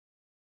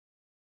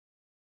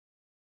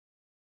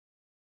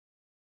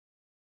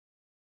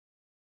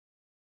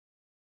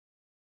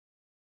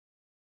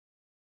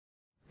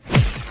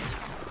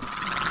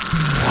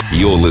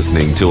You're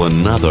listening to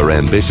another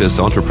Ambitious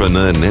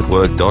Entrepreneur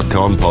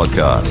Network.com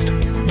podcast,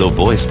 the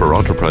voice for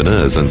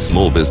entrepreneurs and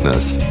small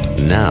business.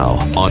 Now,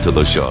 onto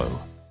the show.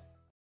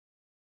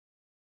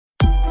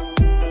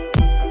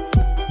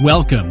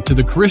 Welcome to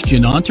the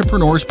Christian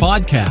Entrepreneurs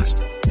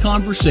Podcast,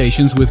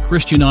 conversations with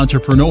Christian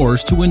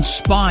entrepreneurs to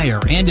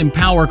inspire and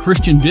empower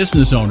Christian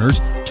business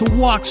owners to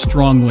walk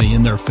strongly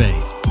in their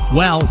faith,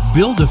 while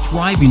build a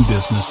thriving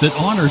business that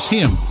honors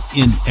Him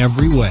in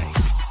every way.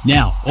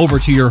 Now, over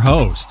to your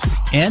host,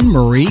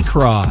 Anne-Marie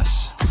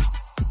Cross.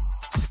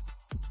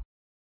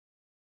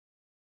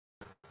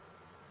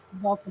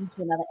 Welcome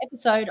to another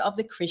episode of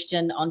the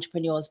Christian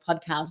Entrepreneurs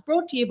Podcast,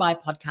 brought to you by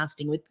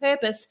Podcasting with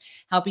Purpose,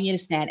 helping you to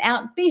stand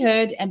out, be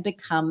heard, and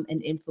become an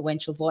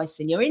influential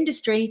voice in your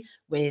industry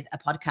with a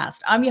podcast.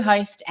 I'm your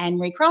host,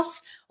 Anne-Marie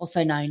Cross,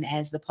 also known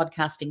as the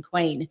Podcasting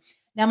Queen.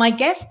 Now, my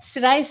guest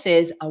today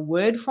says a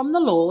word from the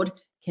Lord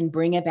can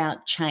bring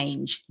about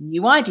change,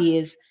 new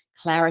ideas,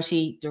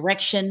 clarity,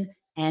 direction,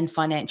 and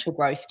financial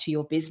growth to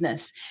your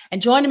business.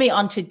 And joining me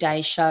on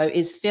today's show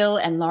is Phil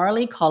and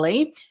Laurelie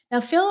Colley.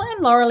 Now, Phil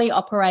and Laurelie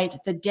operate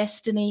the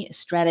Destiny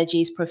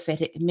Strategies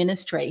Prophetic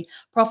Ministry,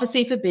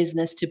 prophecy for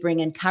business to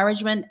bring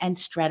encouragement and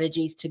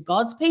strategies to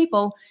God's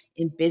people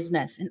in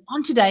business. And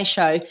on today's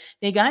show,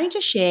 they're going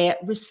to share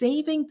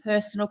receiving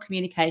personal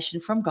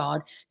communication from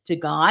God to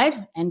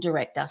guide and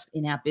direct us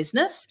in our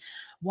business,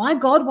 why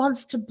God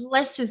wants to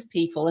bless His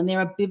people, and there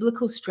are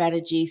biblical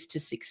strategies to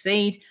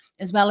succeed,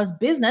 as well as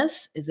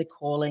business is a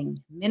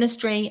calling,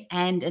 ministry,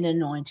 and an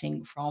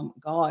anointing from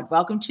God.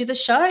 Welcome to the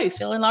show,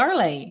 Phil and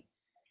Laurelie.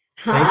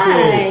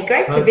 Hi,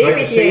 great to be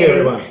with you.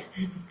 Everyone.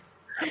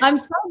 I'm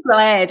so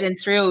glad and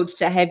thrilled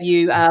to have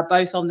you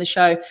both on the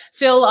show.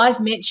 Phil,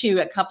 I've met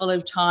you a couple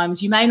of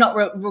times. You may not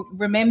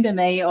remember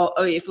me, or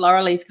if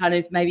Laurelie's kind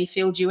of maybe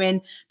filled you in,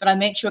 but I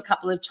met you a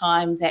couple of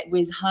times at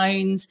Wiz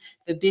Hones,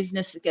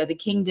 the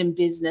Kingdom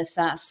Business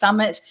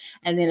Summit.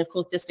 And then, of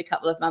course, just a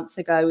couple of months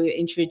ago, we were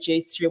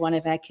introduced through one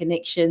of our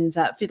connections,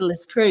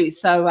 Fiddler's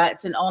Cruise. So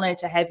it's an honor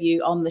to have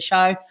you on the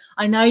show.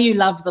 I know you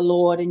love the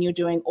Lord and you're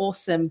doing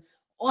awesome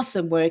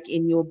work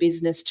in your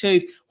business too.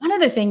 One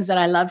of the things that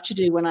I love to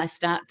do when I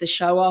start the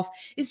show off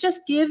is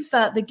just give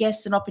the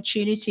guests an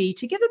opportunity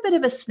to give a bit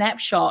of a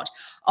snapshot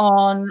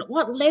on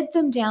what led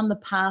them down the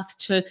path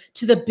to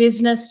the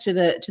business, to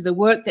the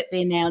work that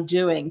they're now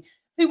doing.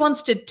 Who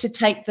wants to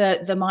take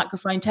the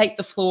microphone, take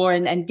the floor,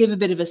 and give a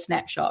bit of a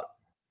snapshot?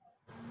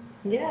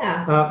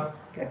 Yeah.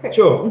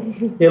 Sure.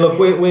 Yeah, look,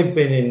 we've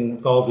been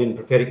involved in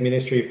prophetic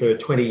ministry for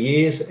 20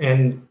 years,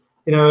 and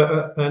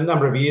a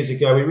number of years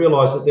ago, we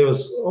realised that there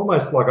was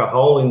almost like a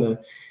hole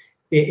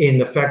in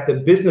the fact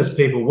that business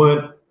people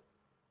weren't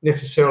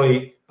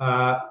necessarily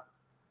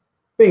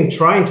being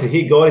trained to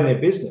hear God in their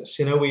business.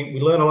 We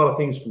learn a lot of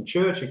things from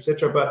church,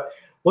 etc. But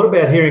what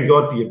about hearing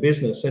God for your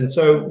business? And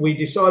so we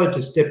decided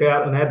to step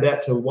out and add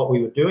that to what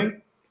we were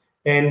doing,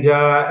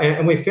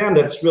 and we found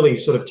that's really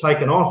sort of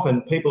taken off,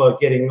 and people are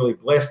getting really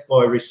blessed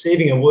by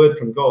receiving a word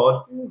from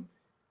God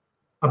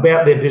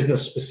about their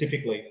business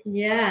specifically.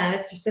 Yeah,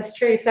 that's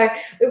true. So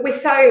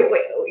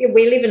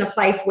we live in a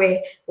place where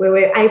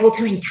we're able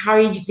to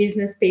encourage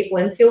business people,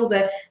 and Phil's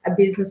a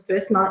business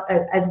person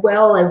as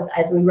well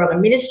as we run a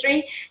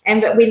ministry,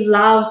 but we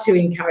love to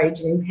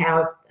encourage and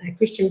empower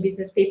Christian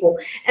business people.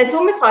 And it's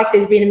almost like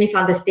there's been a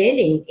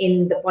misunderstanding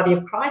in the body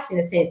of Christ, in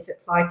a sense.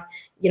 It's like,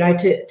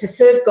 to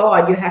serve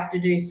God, you have to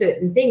do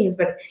certain things,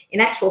 but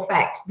in actual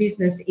fact,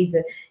 business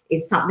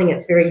is something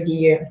that's very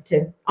dear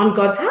on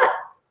God's heart.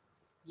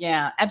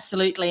 Yeah,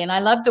 absolutely. And I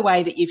love the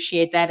way that you've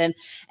shared that,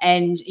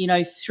 and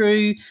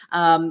through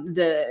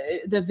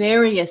the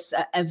various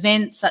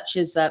events such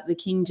as the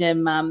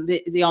Kingdom,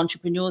 the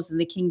Entrepreneurs and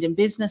the Kingdom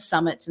Business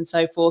Summits and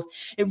so forth.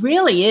 It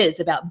really is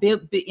about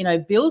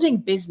building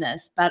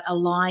business, but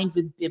aligned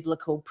with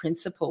biblical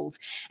principles.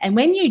 And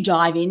when you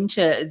dive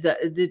into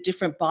the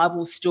different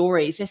Bible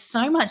stories, there's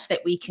so much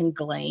that we can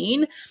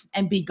glean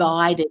and be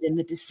guided in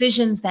the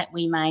decisions that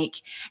we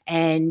make,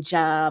 and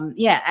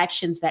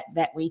actions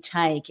that we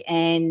take.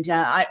 And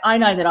I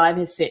know that I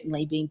have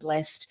certainly been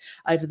blessed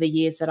over the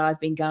years that I've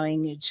been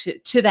going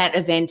to that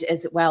event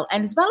as well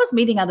as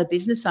meeting other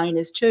business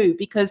owners too,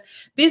 because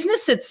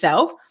business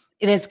itself,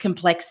 there's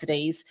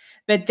complexities.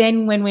 But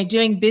then when we're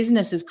doing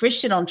business as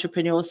Christian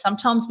entrepreneurs,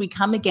 sometimes we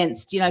come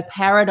against,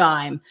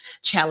 paradigm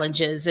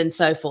challenges and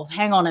so forth.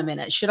 Hang on a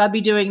minute. Should I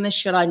be doing this?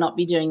 Should I not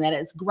be doing that?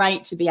 It's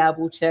great to be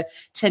able to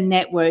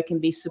network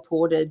and be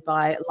supported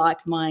by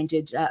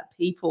like-minded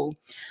people.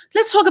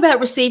 Let's talk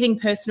about receiving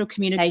personal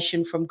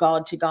communication from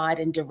God to guide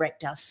and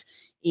direct us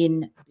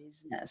in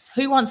business.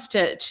 Who wants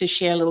to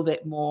share a little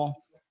bit more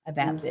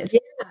about this? Yeah.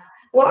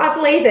 Well, I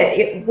believe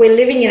that we're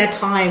living in a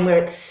time where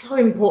it's so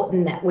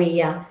important that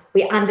we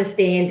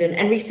understand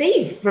and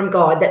receive from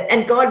God,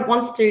 and God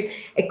wants to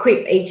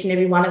equip each and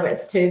every one of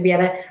us to be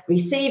able to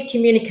receive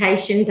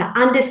communication, to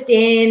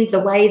understand the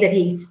way that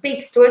He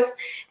speaks to us,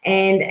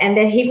 and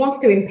that He wants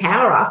to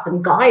empower us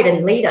and guide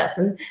and lead us.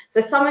 And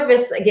so some of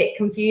us get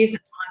confused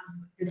at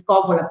times Does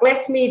God want to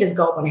bless me? Does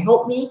God want to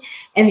help me?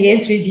 And the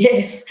answer is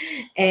yes.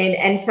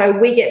 And so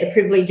we get the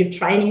privilege of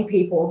training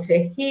people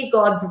to hear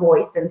God's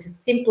voice and to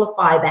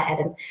simplify that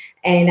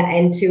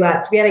and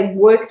to be able to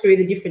work through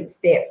the different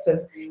steps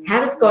of how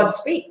does God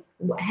speak?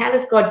 How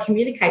does God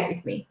communicate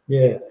with me?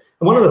 Yeah.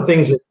 And one of the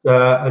things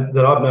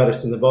that I've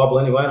noticed in the Bible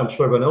anyway, and I'm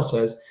sure everyone else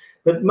has,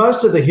 but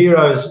most of the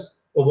heroes,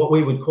 or what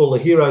we would call the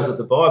heroes of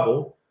the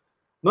Bible,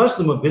 most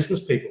of them are business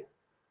people.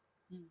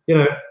 You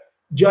know,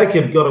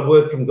 Jacob got a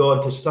word from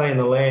God to stay in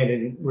the land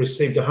and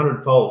received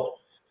 100-fold.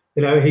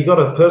 You know, he got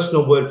a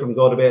personal word from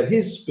God about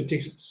his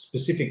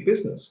specific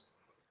business.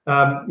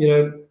 You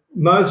know,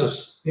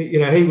 Moses,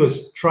 he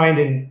was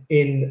trained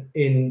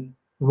in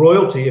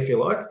royalty, if you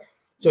like.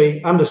 So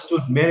he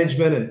understood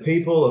management and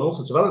people and all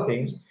sorts of other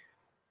things.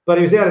 But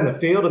he was out in the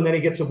field, and then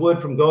he gets a word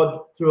from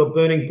God through a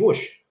burning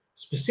bush,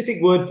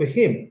 specific word for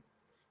him.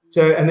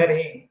 So, and then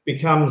he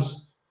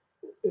becomes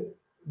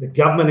the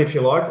government, if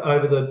you like,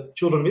 over the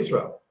children of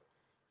Israel.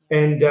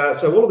 And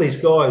so all of these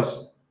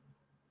guys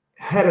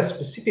had a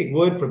specific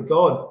word from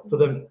God for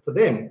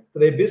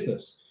their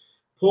business.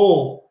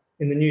 Paul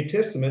in the New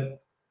Testament,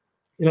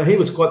 you know, he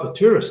was quite the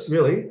tourist,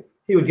 really.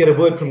 He would get a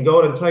word from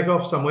God and take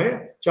off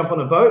somewhere, jump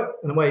on a boat,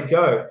 and away he'd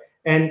go.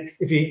 And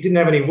if he didn't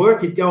have any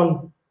work, he'd go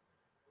and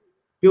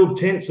build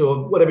tents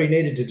or whatever he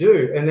needed to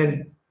do. And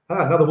then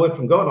another word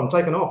from God, I'm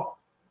taking off.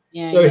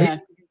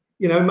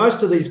 You know,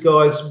 most of these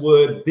guys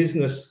were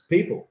business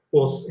people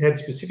or had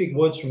specific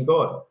words from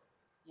God.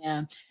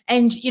 Yeah.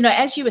 And, you know,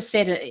 as you were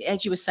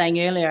saying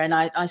earlier, and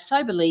I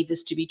so believe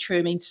this to be true.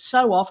 I mean,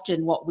 so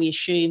often what we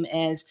assume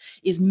is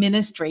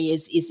ministry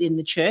is in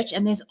the church,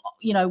 and there's,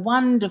 you know,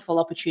 wonderful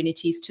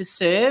opportunities to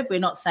serve. We're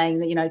not saying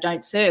that, you know,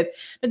 don't serve,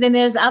 but then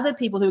there's other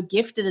people who are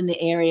gifted in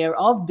the area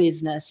of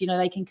business. You know,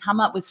 they can come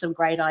up with some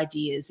great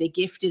ideas. They're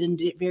gifted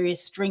in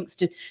various strengths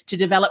to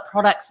develop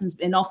products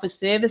and offer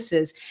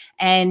services.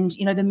 And,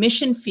 you know, the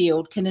mission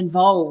field can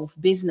involve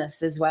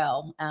business as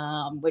well,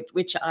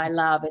 which I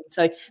love. And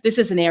so this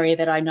is an area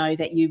that I know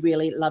that you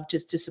really love to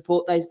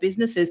support those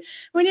businesses.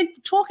 When you're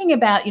talking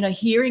about, you know,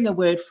 hearing a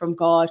word from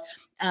God,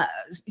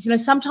 you know,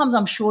 sometimes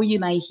I'm sure you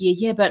may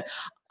hear, but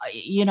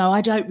you know,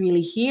 I don't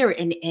really hear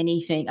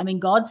anything. I mean,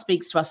 God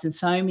speaks to us in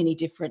so many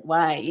different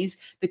ways.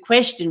 The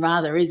question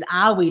rather is,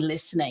 are we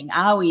listening?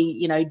 Are we,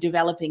 you know,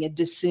 developing a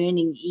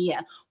discerning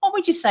ear? What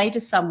would you say to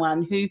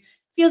someone who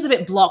feels a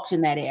bit blocked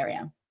in that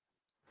area?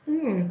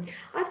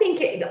 I think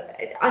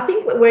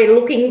we're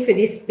looking for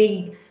this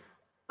big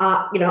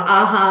you know,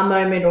 aha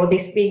moment, or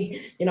this big,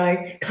 you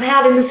know,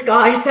 cloud in the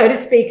sky, so to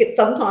speak, at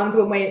sometimes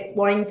when we're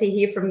wanting to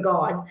hear from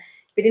God.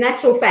 But in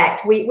actual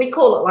fact, we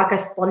call it like a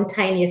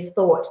spontaneous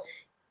thought.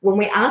 When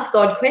we ask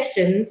God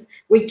questions,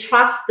 we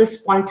trust the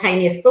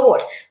spontaneous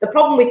thought. The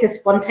problem with the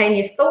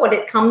spontaneous thought,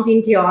 it comes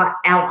into our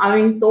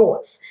own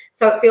thoughts.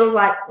 So it feels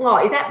like,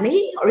 oh, is that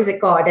me or is it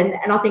God? And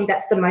I think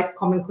that's the most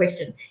common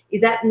question.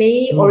 Is that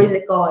me or is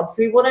it God?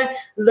 So we want to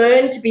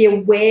learn to be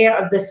aware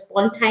of the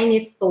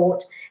spontaneous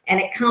thought, and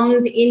it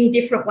comes in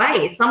different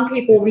ways. Some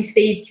people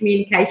receive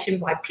communication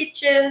by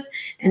pictures,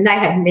 and they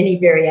have many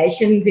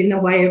variations in the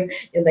way of,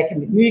 you know, they can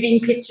be moving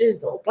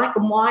pictures or black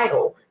and white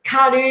or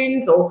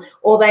cartoons, or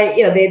they,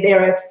 you know,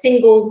 there are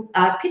single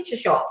picture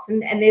shots,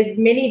 and there's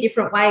many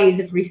different ways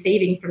of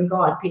receiving from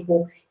God.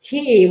 People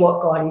hear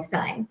what God is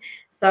saying.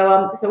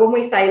 So when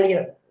we say, you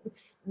know,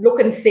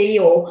 look and see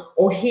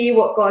or hear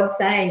what God's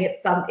saying,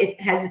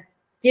 it has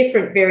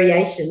different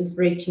variations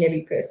for each and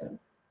every person.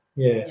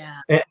 Yeah.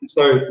 And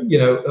so, you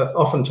know,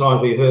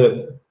 oftentimes we heard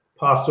a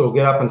pastor will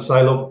get up and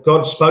say, look,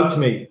 God spoke to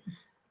me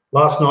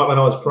last night when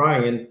I was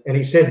praying, and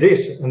he said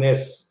this, and they're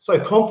so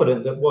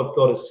confident that what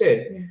God has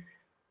said,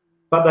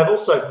 but they've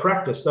also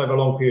practiced over a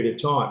long period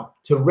of time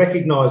to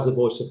recognize the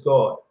voice of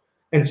God.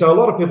 And so a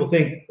lot of people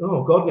think,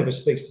 oh, God never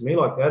speaks to me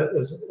like that.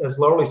 As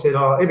Laurie said,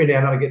 oh, every now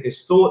and then I get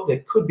this thought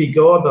that could be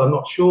God, but I'm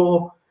not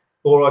sure,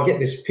 or I get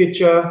this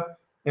picture.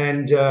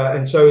 And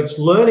so it's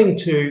learning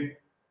to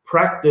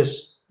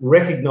practice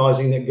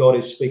recognizing that God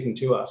is speaking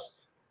to us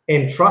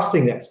and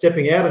trusting that,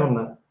 stepping out on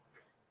that.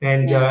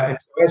 And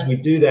so as we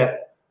do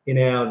that in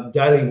our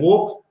daily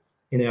walk,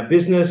 in our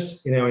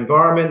business, in our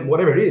environment,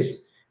 whatever it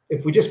is,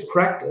 if we just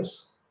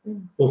practice,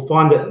 we'll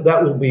find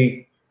that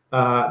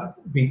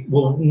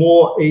will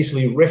more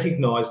easily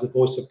recognize the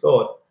voice of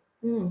God.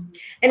 And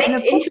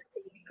it's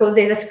interesting because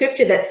there's a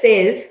scripture that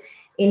says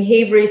in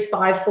Hebrews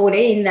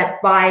 5:14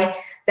 that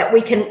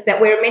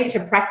we're meant to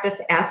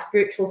practice our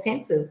spiritual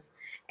senses.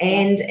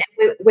 And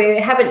we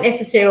haven't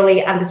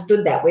necessarily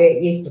understood that. We're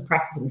used to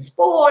practicing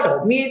sport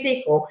or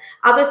music or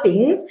other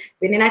things,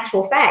 but in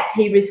actual fact,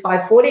 Hebrews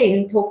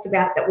 5:14 talks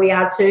about that we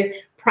are to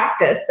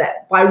practice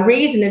that by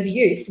reason of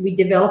use, we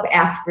develop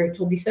our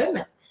spiritual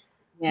discernment.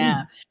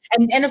 Yeah.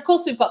 And of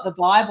course, we've got the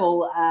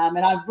Bible, and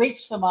I've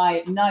reached for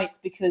my notes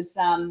because,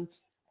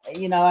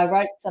 you know, I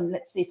wrote some,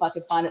 let's see if I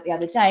could find it the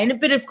other day.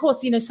 But of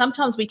course, you know,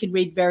 sometimes we can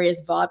read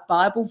various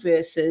Bible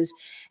verses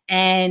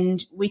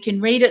and we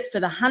can read it for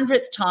the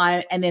 100th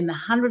time, and then the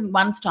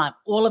 101st time,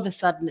 all of a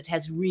sudden it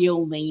has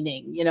real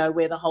meaning,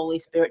 where the Holy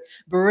Spirit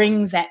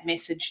brings that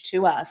message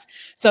to us.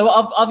 So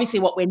obviously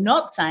what we're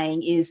not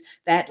saying is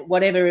that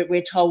whatever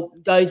we're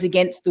told goes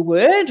against the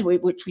word,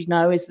 which we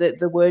know is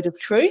the word of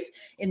truth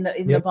in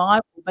the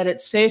Bible, but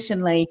it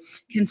certainly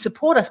can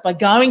support us by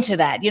going to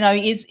that.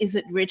 Is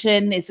it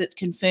written? Is it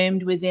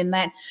confirmed within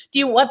that?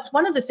 What's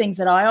one of the things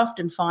that I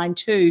often find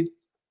too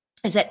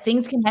is that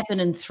things can happen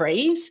in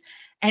threes,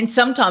 and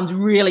sometimes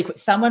really quick.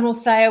 Someone will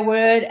say a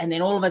word, and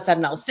then all of a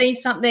sudden I'll see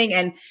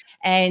something,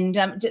 and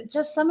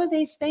just some of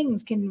these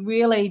things can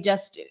really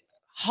just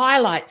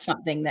highlight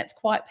something that's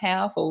quite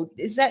powerful.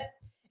 Is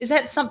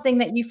that something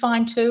that you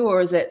find too,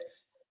 or is it?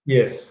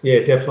 Yes,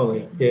 yeah,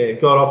 definitely. Yeah,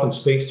 God often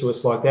speaks to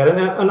us like that,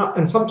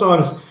 and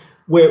sometimes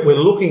we're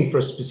looking for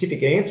a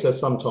specific answer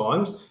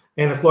sometimes,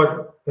 and it's like,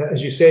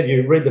 as you said,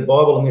 you read the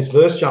Bible and this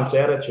verse jumps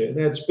out at you.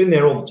 Now, it's been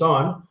there all the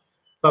time,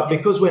 but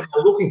because we're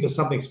looking for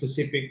something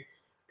specific,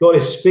 God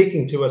is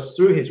speaking to us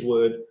through His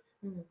Word,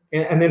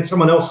 and then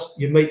someone else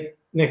you meet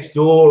next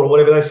door or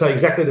whatever, they say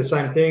exactly the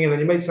same thing, and then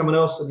you meet someone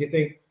else and you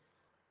think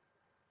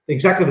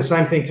exactly the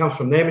same thing comes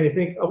from them, and you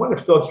think, I wonder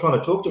if God's trying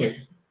to talk to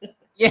me.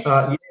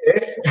 Yeah.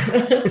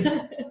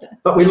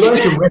 But we learn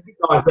to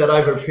recognise that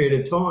over a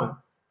period of time.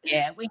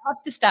 Yeah, we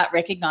have to start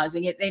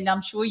recognising it. And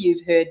I'm sure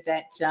you've heard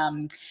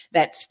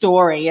that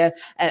story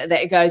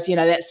that goes,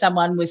 that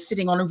someone was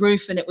sitting on a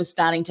roof and it was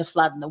starting to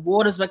flood and the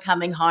waters were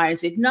coming high, and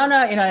said, no,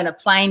 and a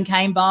plane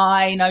came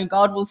by,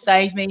 God will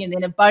save me. And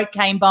then a boat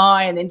came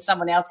by, and then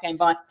someone else came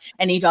by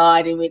and he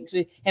died, and went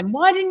to him,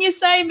 why didn't you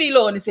save me,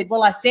 Lord? And he said,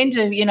 well, I sent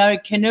a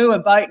canoe, a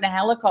boat and a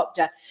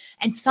helicopter.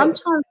 And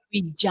sometimes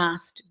we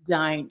just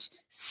don't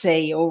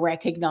see or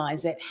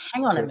recognise it.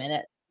 Hang on a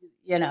minute.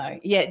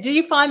 Do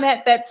you find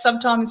that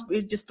sometimes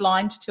we're just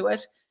blind to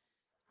it?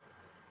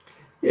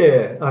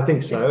 Yeah, I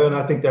think so. And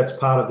I think that's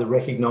part of the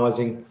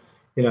recognising,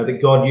 that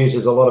God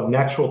uses a lot of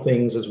natural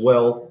things as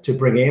well to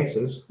bring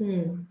answers.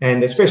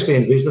 And especially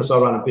in business, I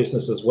run a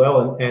business as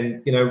well.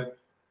 And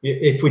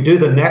if we do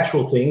the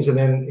natural things and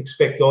then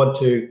expect God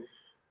to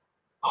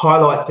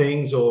highlight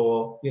things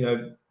or,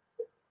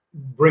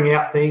 bring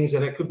out things,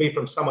 and it could be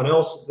from someone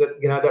else that,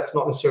 that's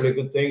not necessarily a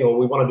good thing, or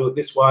we want to do it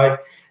this way,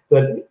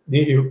 that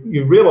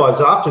you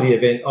realise after the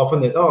event often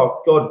that,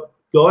 oh, God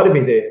guided me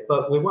there.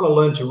 But we want to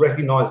learn to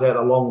recognise that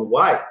along the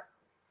way.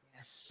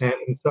 Yes.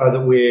 And so that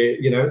we're,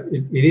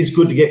 it is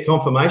good to get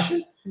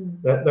confirmation.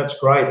 That's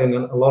great. And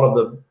a lot of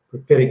the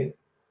prophetic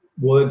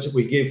words that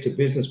we give to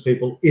business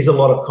people is a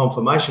lot of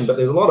confirmation, but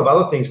there's a lot of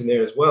other things in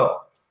there as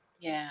well.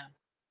 Yeah.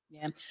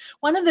 Yeah.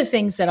 One of the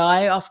things that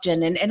I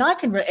often, and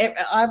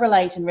I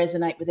relate and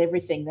resonate with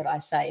everything that I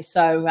say.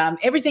 So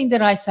everything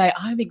that I say,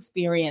 I've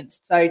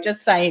experienced. So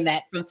just saying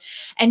that.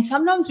 And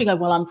sometimes we go,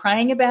 well, I'm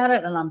praying about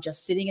it and I'm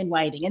just sitting and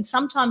waiting. And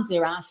sometimes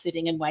there are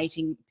sitting and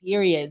waiting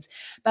periods.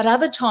 But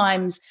other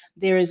times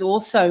there is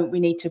also, we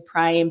need to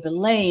pray and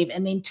believe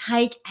and then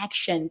take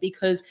action,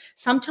 because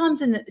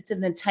sometimes it's in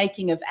the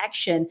taking of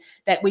action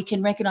that we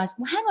can recognize,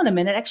 well, hang on a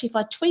minute, actually, if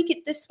I tweak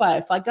it this way,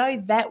 if I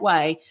go that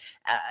way.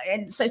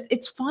 And so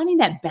it's finding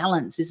that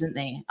balance, isn't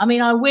there? I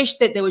mean, I wish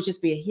that there would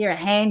just be a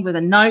hand with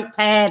a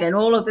notepad and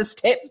all of the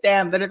steps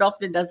down, but it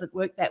often doesn't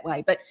work that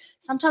way. But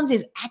sometimes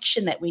there's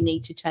action that we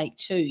need to take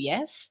too,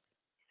 yes?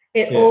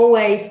 It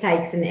always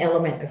takes an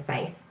element of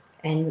faith.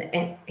 And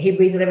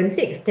Hebrews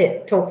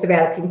 11:6 talks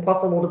about it's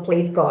impossible to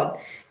please God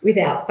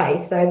without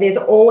faith. So there's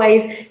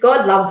always,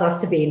 God loves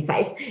us to be in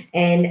faith,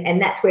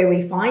 and that's where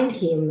we find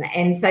Him.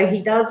 And so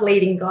He does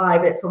lead and guide,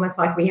 but it's almost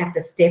like we have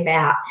to step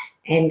out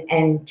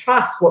and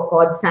trust what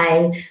God's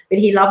saying. But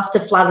He loves to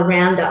flood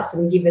around us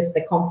and give us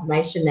the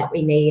confirmation that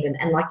we need.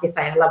 And like you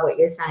say, I love what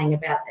you're saying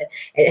about it.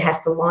 It has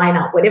to line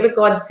up. Whatever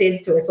God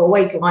says to us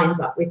always lines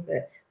up with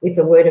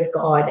the Word of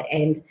God,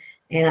 and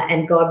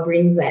God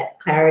brings that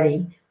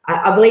clarity.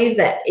 I believe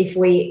that if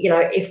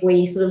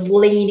we sort of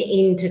lean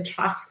in to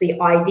trust the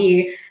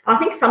idea, I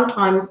think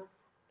sometimes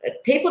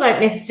people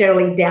don't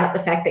necessarily doubt the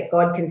fact that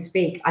God can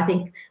speak. I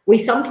think we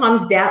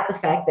sometimes doubt the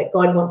fact that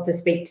God wants to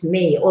speak to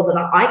me, or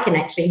that I can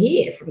actually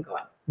hear from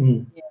God.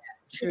 Yeah,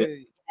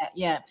 true.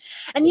 Yeah.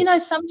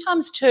 And,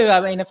 sometimes too,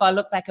 I mean, if I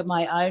look back at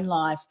my own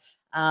life,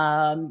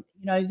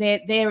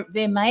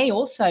 there may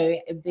also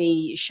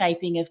be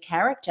shaping of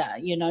character.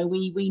 We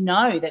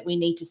know that we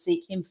need to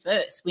seek Him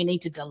first. We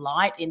need to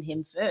delight in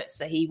Him first,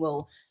 so He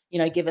will,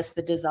 give us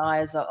the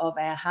desires of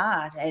our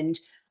heart. And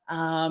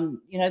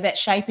that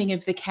shaping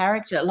of the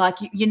character, like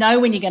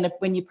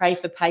when you pray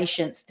for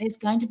patience, there's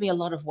going to be a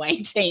lot of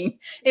waiting,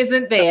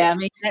 isn't there? I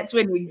mean, that's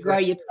when we grow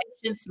your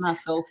patience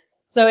muscle.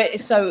 So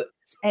here's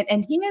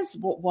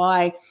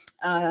why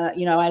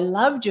I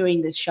love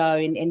doing this show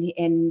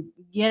and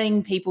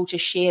getting people to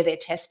share their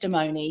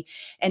testimony.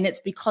 And it's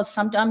because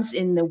sometimes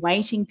in the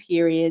waiting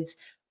periods,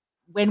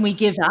 when we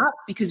give up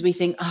because we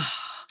think,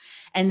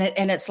 and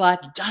it's like,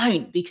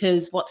 don't,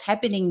 because what's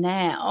happening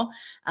now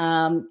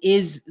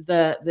is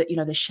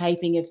the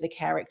shaping of the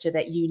character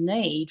that you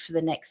need for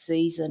the next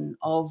season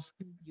of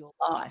your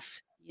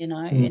life,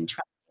 and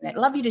trusting I'd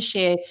love you to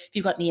share if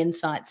you've got any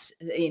insights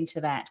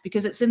into that,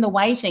 because it's in the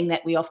waiting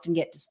that we often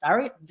get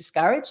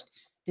discouraged,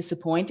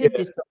 disappointed,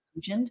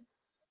 disillusioned.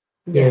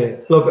 Yeah.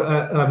 Look,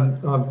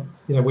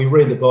 we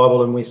read the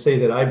Bible and we see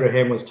that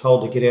Abraham was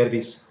told to get out of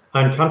his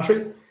own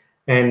country,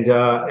 and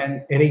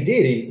he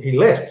did. He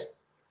left.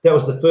 That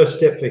was the first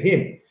step for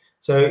him.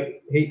 So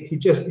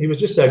he was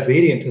just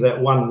obedient to that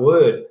one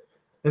word.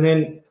 And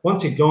then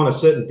once he'd gone a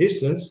certain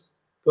distance,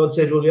 God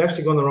said, well, you've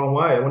actually gone the wrong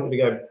way. I want you to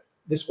go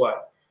this way.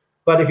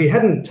 But if he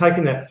hadn't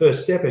taken that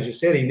first step, as you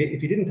said,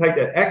 if he didn't take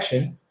that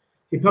action,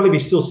 he'd probably be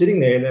still sitting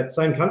there in that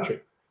same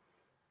country,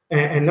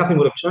 and nothing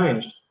would have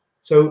changed.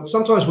 So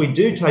sometimes we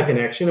do take an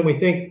action and we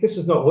think, this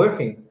is not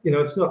working.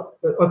 It's not,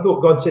 I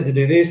thought God said to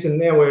do this, and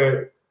now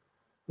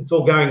it's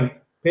all going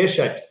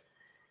pear-shaped.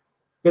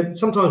 But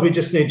sometimes we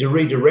just need to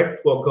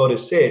redirect what God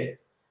has said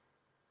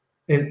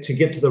and to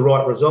get to the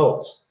right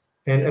results.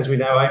 And as we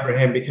know,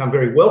 Abraham became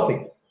very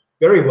wealthy.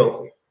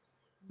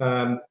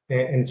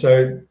 And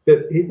so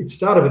it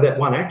started with that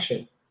one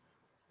action.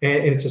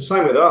 And it's the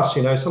same with us.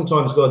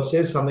 Sometimes God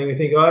says something, we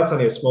think, oh, that's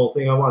only a small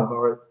thing. I won't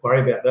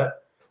worry about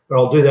that. Or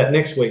I'll do that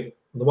next week,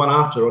 the one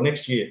after, or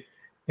next year.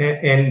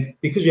 And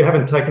because you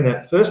haven't taken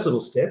that first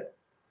little step,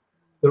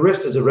 the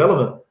rest is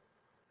irrelevant.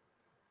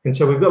 And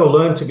so we've got to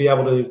learn to be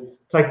able to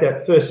take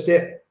that first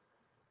step,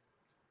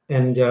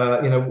 and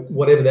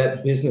whatever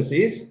that business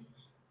is,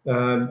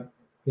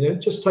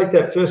 just take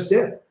that first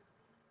step.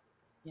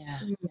 Yeah.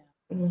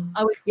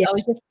 I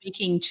was just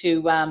speaking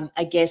to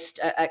a guest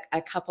a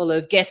couple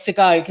of guests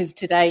ago, because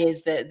today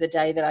is the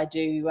day that I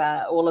do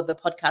all of the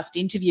podcast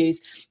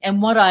interviews.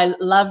 And what I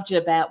loved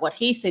about what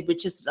he said,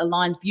 which just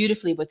aligns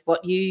beautifully with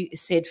what you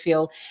said,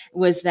 Phil,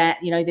 was that,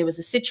 there was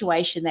a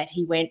situation that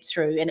he went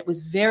through and it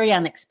was very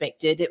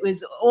unexpected. He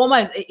was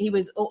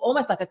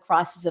almost like a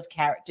crisis of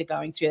character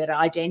going through that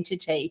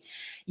identity,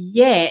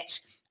 yet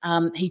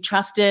he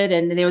trusted,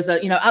 and there was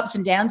ups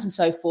and downs and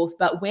so forth.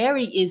 But where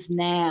he is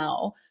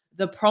now,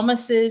 the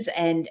promises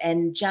and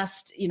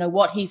just,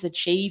 what he's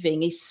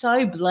achieving, he's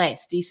so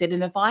blessed. He said,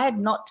 and if I had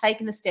not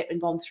taken the step and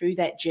gone through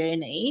that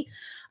journey,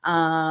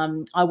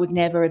 I would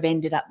never have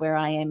ended up where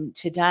I am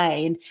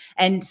today.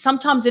 And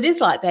sometimes it is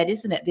like that,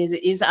 isn't it? There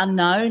is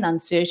unknown,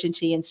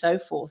 uncertainty and so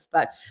forth,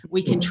 but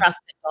we can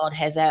trust that God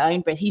has our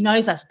own breath. He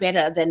knows us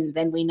better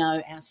than we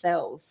know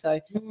ourselves.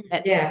 So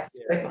that's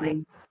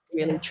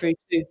really true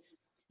too.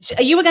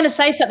 You were going to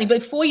say something, but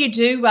before you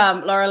do,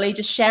 Laura-Lee,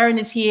 just Sharon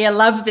is here.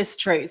 Love this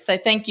truth. So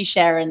thank you,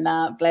 Sharon.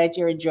 Glad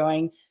you're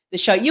enjoying the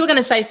show. You were going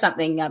to say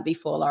something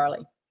before,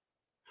 Laura-Lee.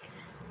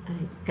 I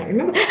can't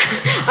remember.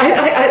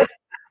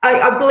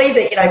 I believe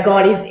that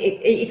God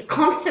is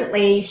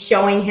constantly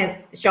showing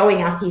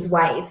us His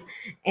ways,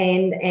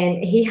 and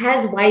He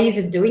has ways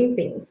of doing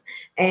things,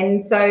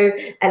 and so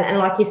and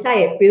like you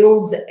say,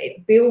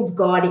 it builds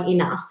God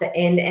in us,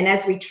 and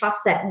as we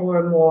trust that more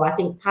and more, I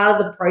think part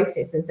of the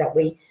process is that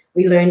we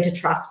learn to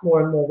trust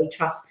more and more. We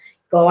trust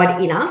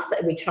God in us.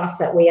 We trust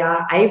that we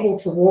are able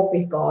to walk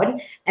with God,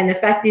 and the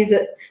fact is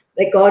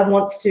that God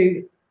wants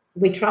to.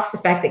 We trust the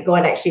fact that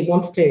God actually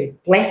wants to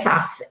bless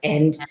us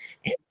and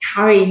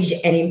encourage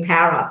and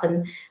empower us.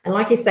 And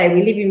like you say,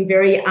 we live in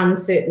very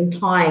uncertain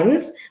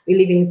times. We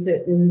live in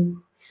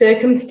certain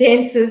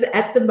circumstances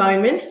at the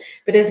moment.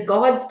 But as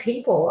God's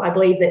people, I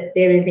believe that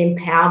there is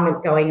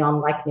empowerment going on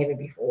like never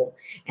before.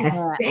 And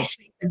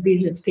especially for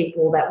business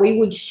people, that we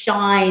would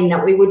shine,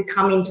 that we would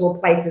come into a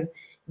place of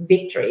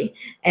victory.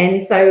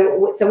 And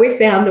so we've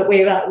found that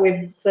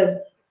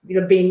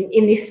we've been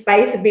in this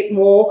space a bit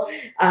more,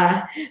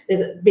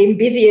 been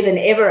busier than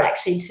ever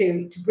actually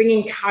to bring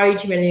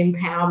encouragement and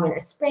empowerment,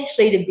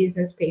 especially to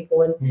business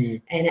people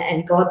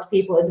and God's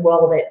people as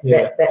well,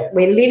 that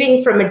we're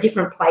living from a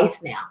different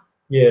place now.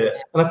 Yeah,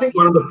 and I think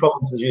one of the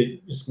problems, as you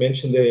just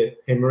mentioned there,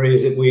 Anne-Marie,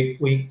 is that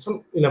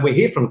we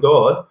hear from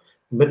God,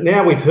 but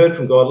now we've heard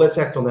from God, let's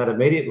act on that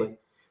immediately.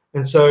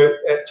 And so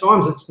at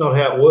times it's not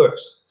how it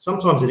works.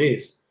 Sometimes it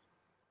is,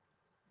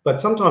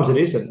 but sometimes it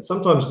isn't.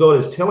 Sometimes God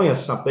is telling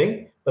us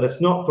something, but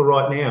it's not for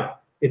right now.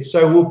 It's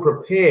so we'll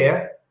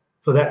prepare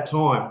for that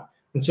time.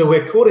 And so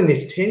we're caught in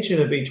this tension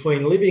of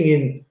between living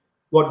in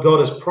what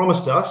God has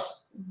promised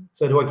us.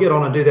 So do I get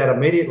on and do that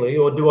immediately,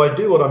 or do I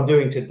do what I'm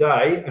doing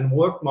today and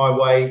work my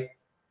way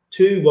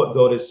to what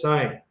God is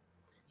saying?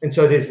 And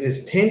so there's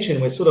this tension.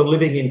 We're sort of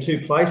living in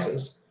two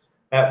places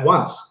at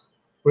once.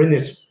 We're in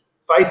this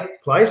faith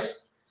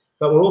place,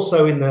 but we're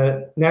also in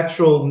the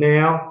natural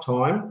now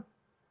time.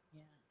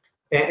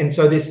 And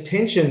so this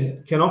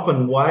tension can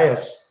often weigh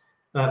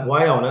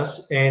on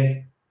us,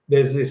 and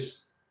there's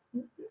this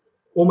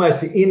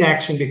almost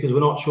inaction because we're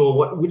not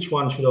sure which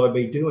one should I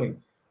be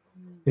doing.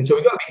 And so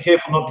we've got to be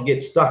careful not to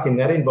get stuck in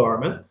that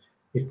environment.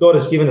 If God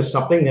has given us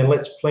something, then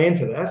let's plan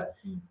for that.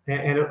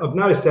 And I've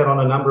noticed that on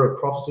a number of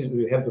prophecies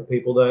we have for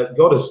people, that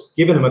God has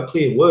given them a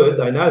clear word,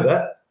 they know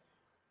that,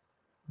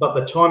 but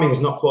the timing is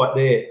not quite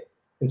there.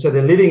 And so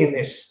they're living in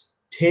this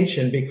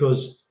tension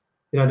because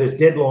there's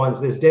deadlines,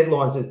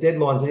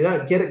 and you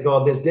don't get it,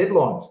 God, there's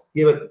deadlines.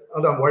 Yeah, but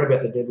I don't worry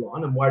about the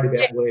deadline. I'm worried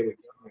about where we're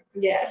going.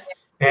 Yes.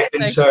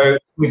 And so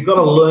we've got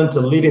to learn to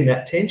live in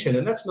that tension,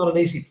 and that's not an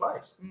easy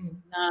place.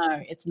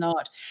 No, it's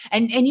not.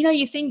 And you know,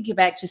 you think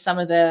back to some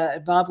of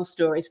the Bible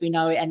stories we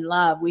know and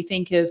love. We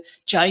think of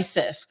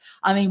Joseph.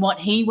 I mean, what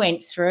he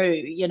went through,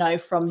 you know,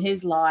 from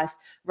his life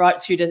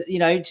right through to, you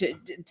know, to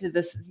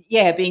this,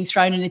 being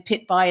thrown in the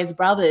pit by his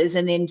brothers,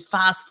 and then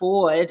fast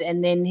forward,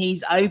 and then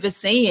he's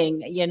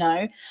overseeing, you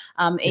know,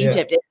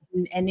 Egypt.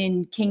 And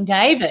then King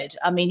David,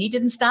 I mean, he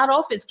didn't start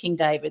off as King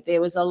David.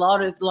 There was a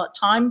lot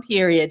time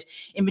period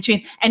in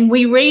between, and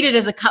we read it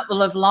as a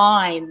couple of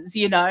lines,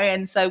 you know.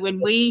 And so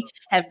when we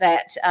have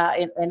that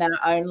in our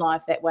own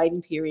life, that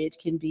waiting period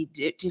can be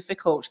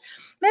difficult.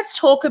 Let's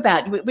talk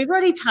about, we've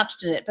already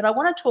touched on it, but I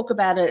want to talk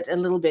about it a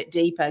little bit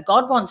deeper.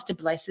 God wants to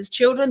bless his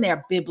children. There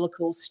are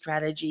biblical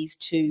strategies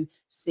to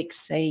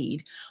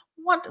succeed.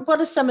 What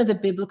are some of the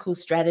biblical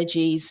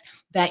strategies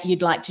that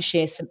you'd like to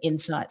share some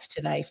insights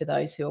today for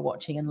those who are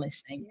watching and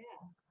listening?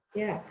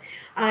 Yeah.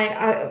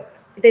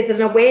 There's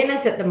an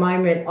awareness at the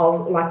moment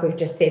of, like we've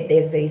just said,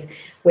 there's these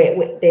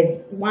where there's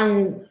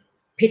one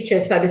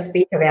picture, so to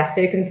speak, of our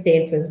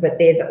circumstances, but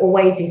there's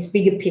always this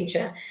bigger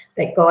picture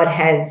that God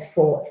has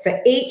for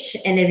each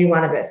and every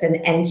one of us,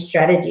 and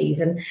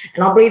strategies. And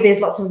I believe there's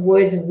lots of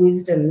words of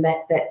wisdom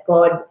that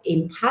God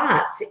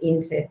imparts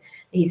into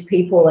his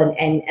people,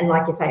 and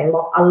like you say,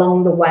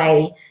 along the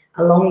way,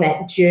 along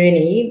that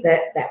journey,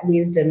 that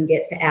wisdom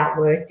gets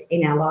outworked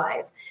in our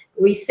lives.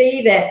 We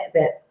see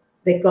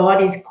that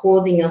God is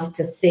causing us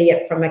to see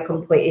it from a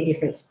completely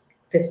different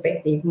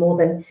perspective, more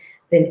than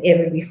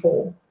ever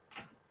before.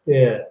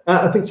 Yeah,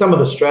 I think some of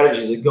the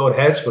strategies that God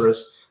has for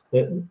us,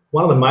 that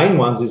one of the main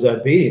ones is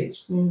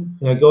obedience. You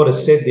know, God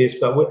has said this,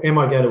 but am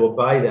I going to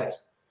obey that?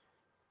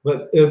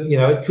 But, you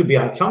know, it could be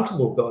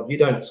uncomfortable, God. You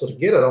don't sort of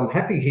get it. I'm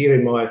happy here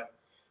in my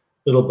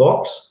little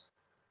box,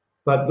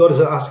 but God is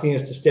asking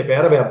us to step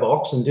out of our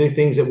box and do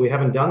things that we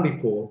haven't done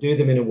before, do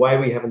them in a way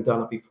we haven't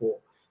done it before.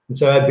 And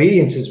so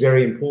obedience is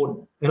very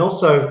important. And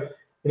also,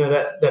 you know,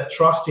 that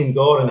trust in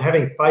God and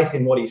having faith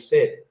in what he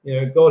said.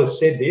 You know, God has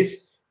said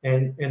this,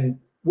 and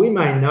we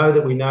may know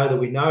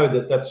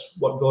that that's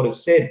what God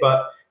has said,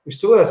 but we've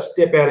still got to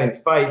step out in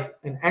faith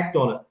and act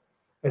on it.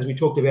 As we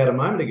talked about a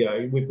moment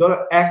ago, we've got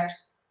to act.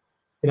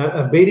 You know,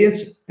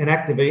 obedience and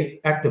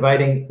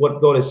activating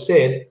what God has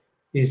said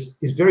is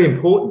very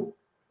important.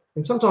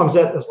 And sometimes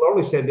that, as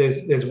Laurie said,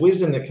 there's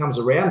wisdom that comes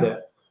around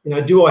that. You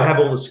know, do I have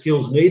all the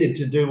skills needed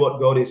to do what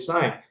God is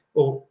saying?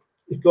 Well,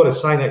 if God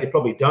is saying that, you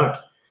probably don't.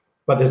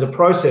 But there's a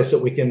process that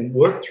we can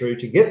work through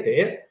to get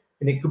there.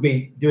 And it could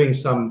be doing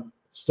some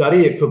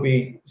study. It could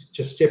be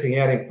just stepping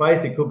out in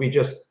faith. It could be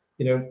just,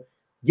 you know,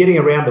 getting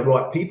around the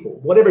right people.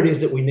 Whatever it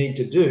is that we need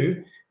to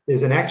do,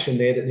 there's an action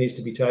there that needs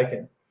to be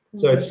taken.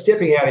 So it's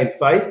stepping out in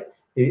faith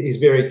is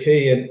very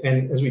key.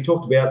 And as we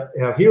talked about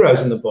our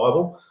heroes in the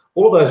Bible,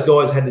 all of those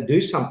guys had to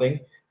do something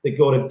that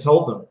God had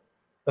told them.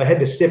 They had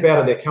to step out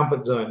of their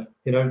comfort zone.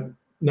 You know,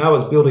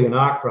 Noah's building an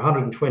ark for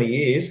 120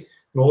 years,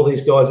 and all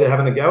these guys are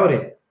having a go at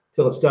him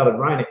till it started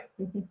raining.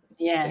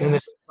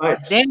 Yes.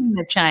 Then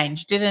it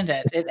changed, didn't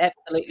it? It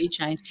absolutely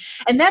changed.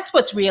 And that's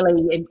what's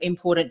really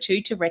important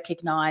too, to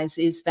recognize,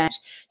 is that,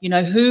 you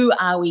know, who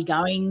are we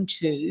going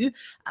to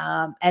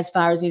as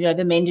far as, you know,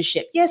 the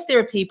mentorship? Yes, there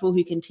are people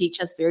who can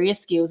teach us various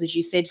skills, as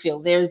you said, Phil.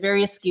 There are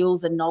various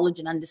skills and knowledge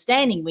and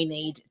understanding we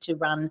need to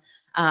run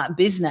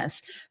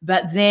business.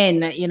 But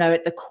then, you know,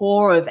 at the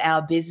core of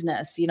our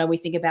business, you know, we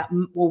think about,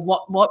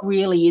 well, what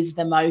really is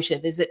the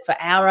motive? Is it for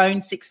our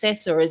own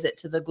success, or is it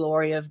to the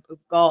glory of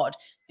God?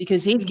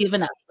 Because he's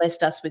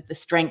blessed us with the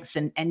strengths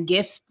and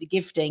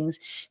giftings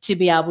to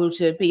be able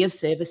to be of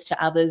service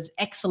to others,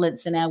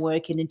 excellence in our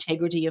work, and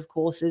integrity, of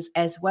course,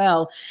 as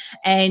well.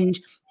 And,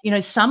 you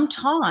know,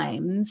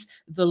 sometimes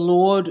the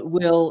Lord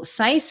will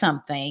say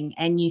something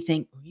and you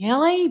think,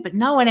 really? But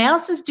no one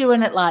else is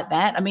doing it like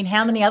that. I mean,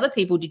 how many other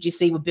people did you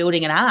see were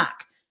building an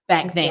ark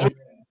back then?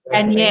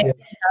 And yet, you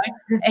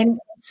know, and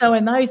so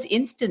in those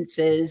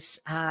instances,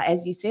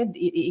 as you said,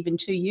 even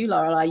to you,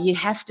 Lorelei, you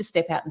have to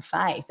step out in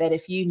faith that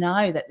if you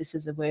know that this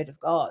is a word of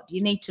God,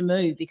 you need to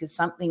move, because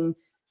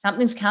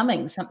something's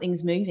coming,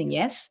 something's moving.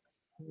 Yes?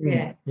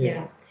 Yeah.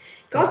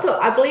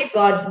 I believe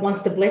God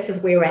wants to bless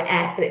us where we're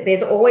at, but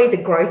there's always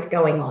a growth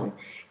going on.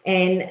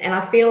 And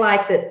I feel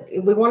like that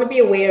we want to be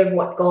aware of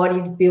what God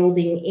is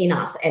building in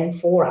us and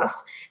for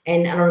us.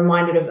 And I'm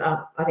reminded of,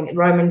 I think,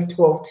 Romans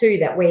 12:2,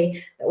 that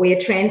we are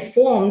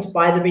transformed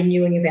by the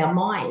renewing of our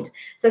mind.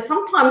 So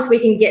sometimes we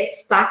can get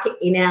stuck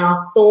in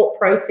our thought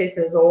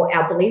processes or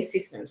our belief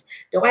systems.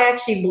 Do I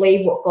actually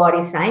believe what God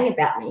is saying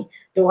about me?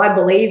 Do I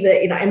believe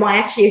that, you know, am I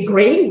actually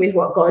agreeing with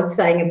what God's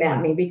saying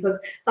about me? Because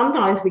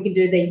sometimes we can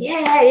do the,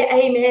 yeah,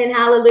 amen,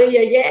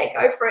 hallelujah, yeah,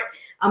 go for it.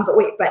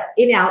 But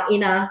in our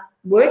inner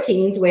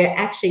workings, we're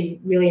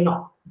actually really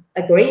not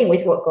agreeing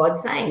with what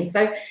God's saying.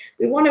 So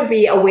we want to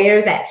be aware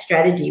of that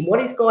strategy. What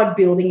is God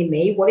building in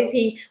me? What does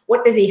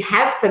he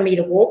have for me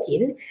to walk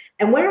in?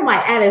 And where am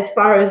I at as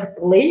far as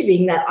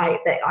believing that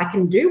I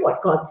can do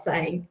what God's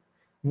saying?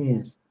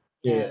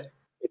 Yeah.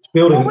 It's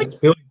building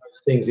those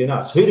things in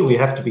us. Who do we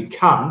have to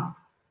become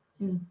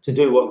to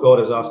do what God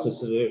has asked us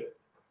to do?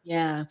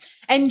 Yeah.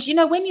 And,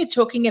 when you're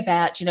talking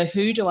about,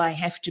 who do I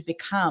have to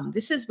become?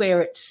 This is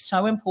where it's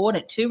so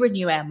important to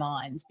renew our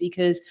minds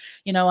because,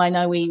 I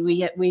know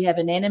we have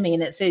an enemy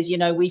and it says,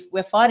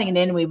 we're fighting an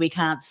enemy we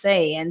can't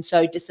see. And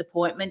so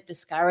disappointment,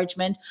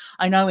 discouragement.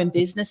 I know in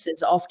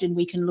businesses, often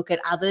we can look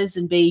at others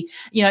and be,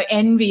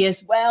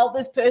 envious. Well,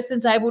 this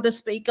person's able to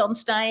speak on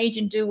stage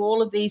and do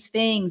all of these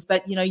things.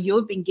 But,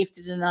 you've been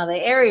gifted in another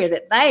area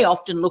that they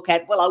often look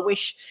at. Well, I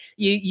wish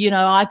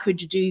I could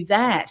do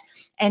that.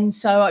 And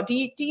so do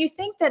you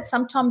think that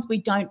sometimes we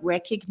don't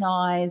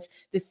recognize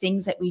the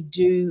things that we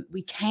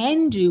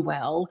can do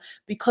well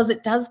because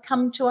it does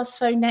come to us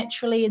so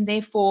naturally and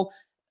therefore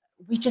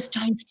we just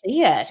don't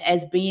see it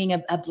as being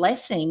a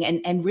blessing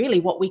and really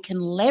what we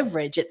can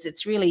leverage.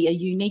 It's really a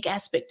unique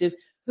aspect of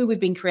who we've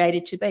been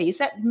created to be.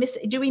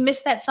 Do we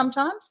miss that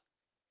sometimes?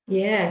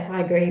 Yes,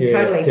 I agree.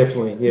 Yeah, Totally.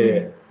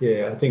 definitely.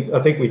 Yeah. I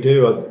think we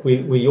do.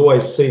 We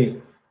always see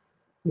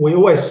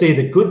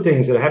the good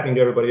things that are happening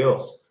to everybody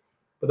else.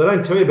 But they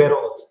don't tell you about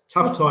all the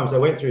tough times they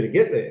went through to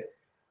get there.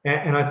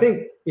 And I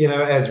think,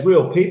 as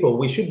real people,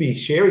 we should be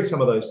sharing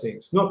some of those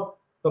things. Not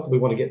that we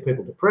want to get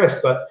people depressed,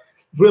 but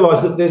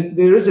realize that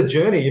there is a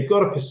journey. You've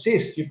got to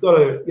persist. You've got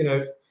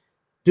to,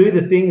 do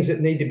the things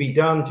that need to be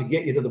done to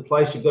get you to the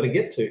place you've got to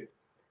get to.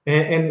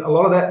 And a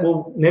lot of that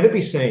will never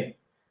be seen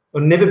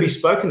or never be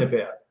spoken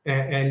about.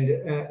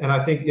 And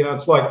I think,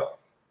 it's like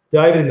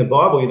David in the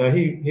Bible,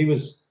 he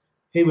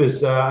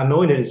was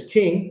anointed as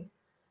king,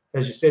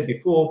 as you said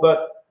before,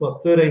 but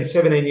 13,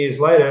 17 years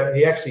later,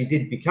 he actually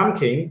did become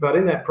king. But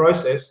in that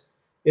process,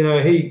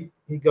 he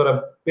got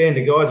a band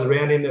of guys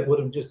around him that would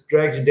have just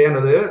dragged you down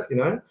to the earth,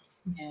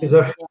 because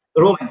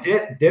they're all in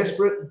debt,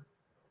 desperate,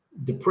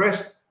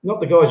 depressed, not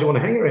the guys you want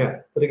to hang around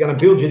that are going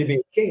to build you to be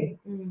a king.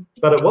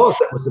 But that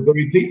was the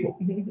very people.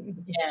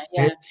 Yeah.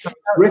 And so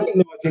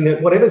recognizing that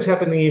whatever's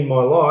happening in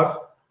my life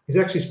is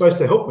actually supposed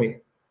to help me.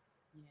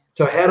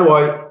 So how do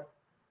I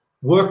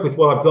work with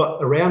what I've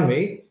got around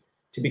me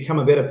to become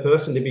a better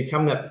person, to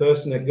become that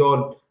person that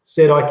God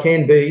said I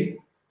can be,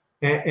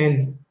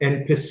 and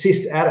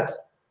persist at it?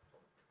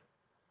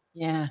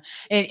 Yeah.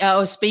 And I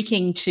was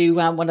speaking to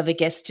one of the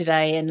guests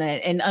today,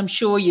 and I'm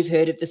sure you've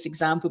heard of this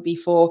example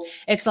before.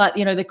 It's like,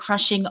 the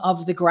crushing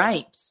of the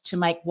grapes to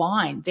make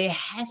wine. There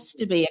has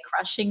to be a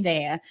crushing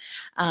there.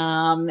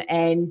 But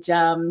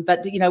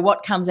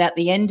what comes out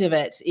the end of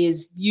it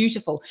is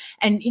beautiful.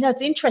 And,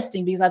 it's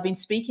interesting because I've been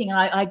speaking and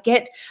I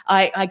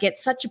get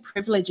such a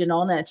privilege and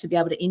honor to be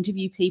able to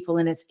interview people.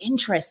 And it's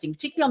interesting,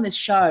 particularly on this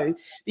show,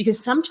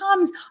 because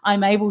sometimes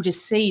I'm able to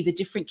see the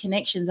different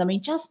connections. I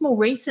mean, just more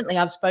recently,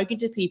 I've spoken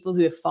to people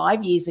who have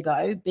 5 years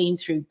ago been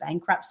through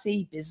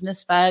bankruptcy,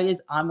 business failures.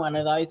 I'm one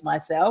of those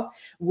myself.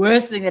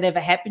 Worst thing that ever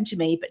happened to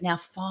me. But now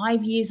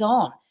 5 years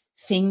on,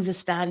 things are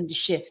starting to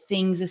shift.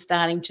 Things are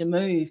starting to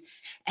move.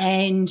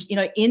 And,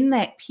 in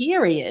that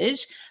period,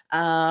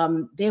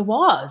 there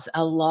was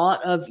a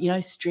lot of,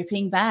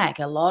 stripping back,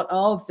 a lot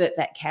of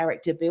that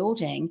character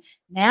building.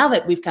 Now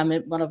that we've come,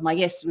 one of my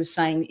guests was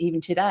saying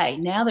even today,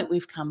 now that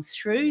we've come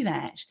through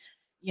that,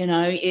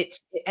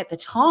 at the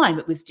time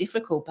it was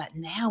difficult, but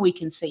now we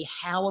can see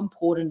how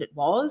important it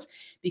was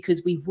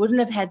because we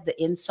wouldn't have had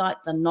the insight,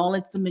 the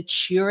knowledge, the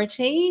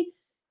maturity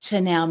to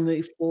now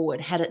move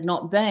forward had it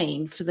not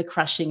been for the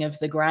crushing of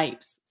the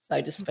grapes, so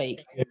to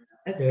speak.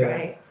 That's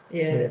great.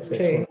 Yeah, that's true.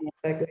 Excellent.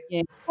 So good.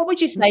 Yeah. What would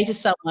you say to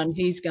someone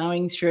who's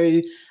going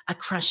through a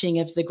crushing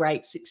of the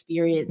grapes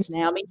experience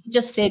now? I mean, you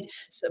just said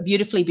so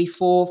beautifully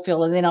before,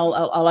 Phil, and then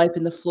I'll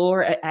open the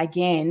floor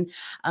again.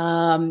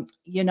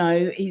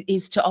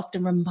 Is to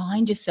often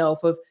remind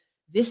yourself of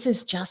this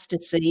is just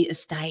a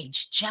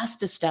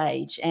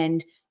stage,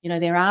 and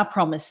there are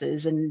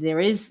promises, and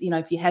there is,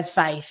 if you have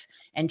faith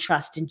and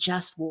trust and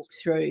just walk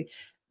through.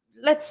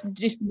 Let's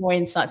do some more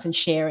insights and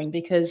sharing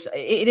because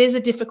it is a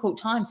difficult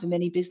time for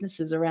many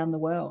businesses around the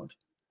world.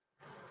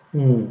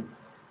 Yeah.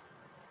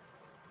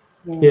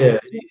 Look,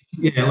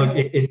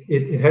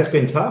 it has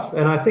been tough,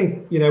 and I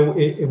think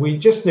we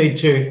just need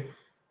to.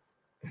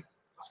 I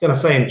was going to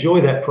say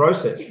enjoy that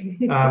process,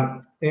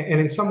 and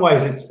in some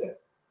ways,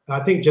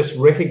 I think just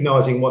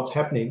recognizing what's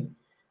happening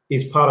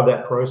is part of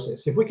that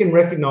process. If we can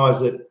recognize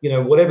that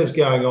whatever's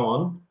going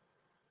on,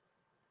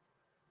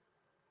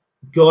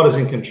 God is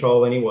in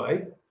control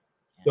anyway.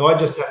 So I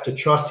just have to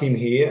trust him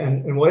here,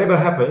 and whatever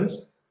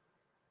happens,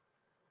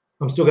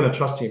 I'm still going to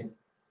trust him.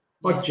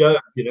 Like Job,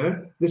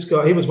 this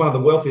guy, he was one of the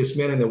wealthiest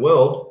men in the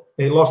world,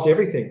 and he lost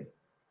everything.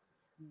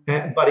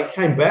 But he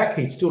came back,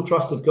 he still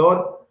trusted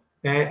God,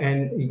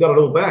 and he got it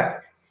all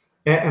back.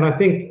 And I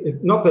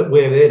think, not that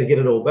we're there to get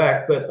it all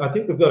back, but I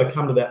think we've got to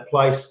come to that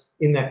place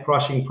in that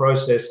crushing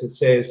process that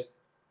says,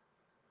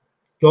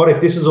 God, if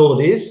this is all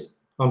it is,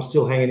 I'm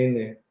still hanging in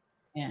there.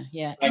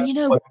 Yeah. And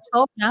we're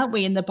told, aren't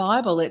we, in the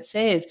Bible, it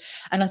says,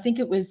 and I think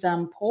it was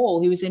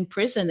Paul who was in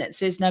prison, that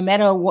says, no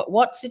matter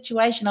what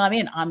situation I'm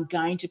in, I'm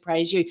going to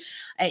praise you.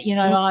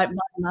 My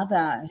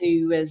mother,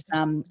 who was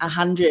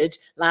 100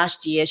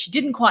 last year, she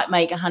didn't quite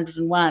make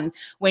 101,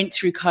 went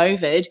through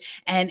COVID,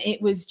 and it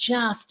was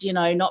just,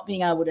 not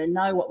being able to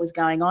know what was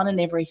going on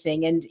and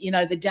everything. And,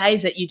 the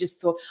days that you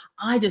just thought,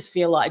 I just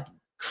feel like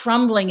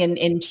crumbling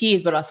in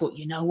tears, but I thought,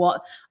 you know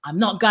what, I'm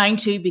not going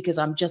to, because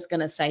I'm just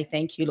going to say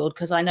thank you, Lord,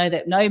 because I know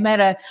that no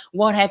matter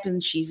what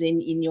happens, she's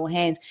in your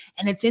hands.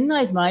 And it's in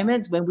those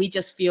moments when we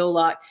just feel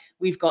like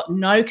we've got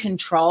no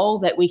control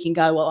that we can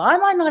go, well, I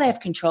might not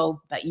have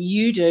control, but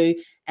you do,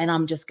 and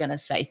I'm just going to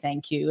say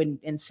thank you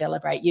and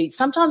celebrate you.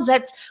 Sometimes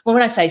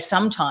when I say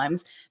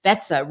sometimes,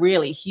 that's a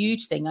really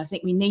huge thing. I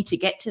think we need to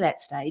get to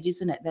that stage,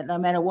 isn't it, that no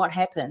matter what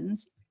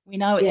happens, we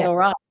know it's all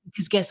right,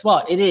 because guess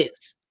what, it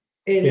is.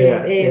 It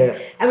is.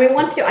 And we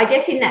want to, I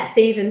guess, in that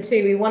season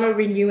too, we want to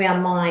renew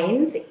our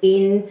minds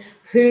in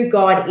who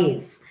God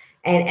is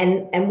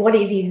and what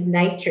is his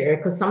nature,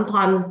 because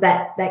sometimes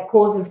that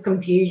causes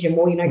confusion.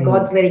 Well,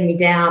 God's letting me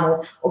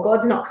down, or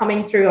God's not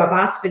coming through. I've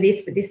asked for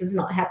this, but this is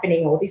not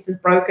happening, or this is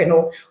broken,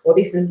 or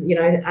this is,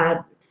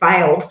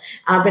 failed.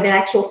 But in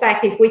actual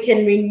fact, if we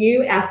can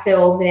renew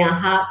ourselves in our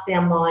hearts,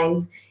 our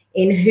minds,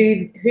 in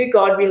who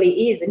God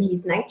really is and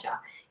his nature.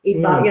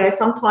 If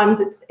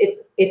sometimes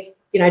it's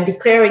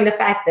declaring the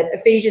fact that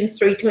Ephesians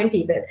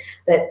 3:20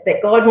 that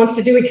God wants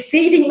to do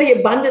exceedingly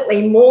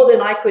abundantly more than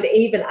I could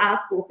even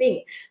ask or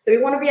think. So we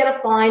want to be able to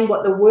find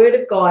what the Word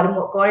of God and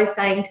what God is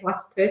saying to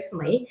us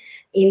personally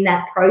in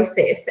that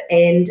process,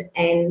 and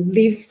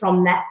live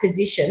from that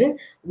position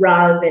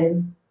rather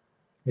than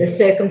the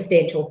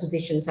circumstantial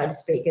position, so to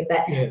speak. Of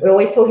that, we're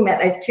always talking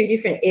about those two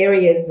different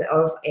areas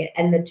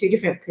and the two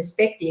different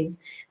perspectives,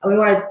 and we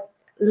want to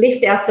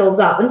lift ourselves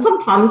up. And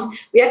sometimes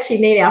we actually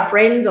need our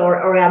friends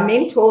or our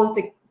mentors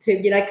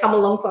to come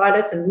alongside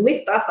us and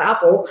lift us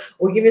up, or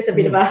give us a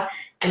bit of a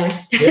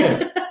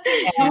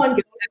come on,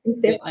 and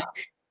step up.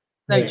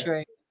 So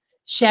true.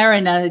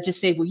 Sharon just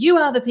said, well, you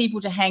are the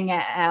people to hang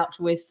out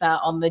with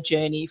on the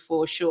journey,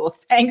 for sure.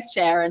 Thanks,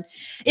 Sharon.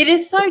 It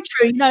is so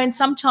true, and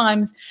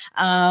sometimes,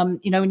 when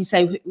you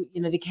say,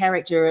 the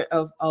character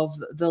of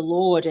the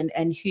Lord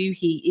and who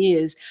he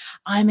is,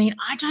 I mean,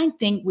 I don't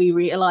think we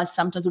realize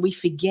sometimes, we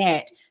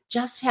forget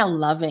just how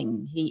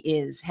loving he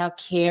is, how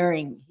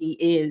caring he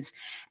is.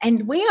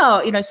 And we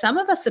are, some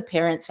of us are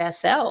parents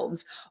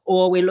ourselves,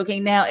 or we're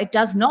looking now. It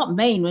does not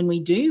mean when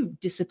we do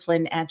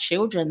discipline our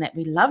children that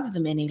we love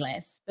them any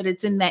less, but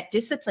it's in that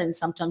discipline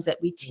sometimes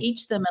that we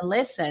teach them a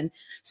lesson,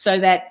 so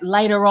that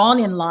later on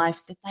in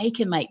life that they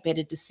can make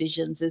better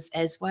decisions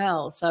as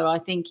well. So I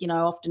think,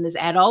 often as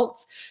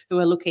adults who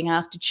are looking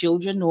after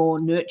children or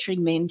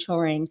nurturing,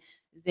 mentoring,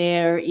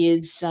 there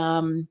is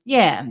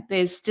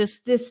there's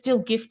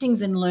still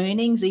giftings and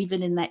learnings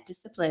even in that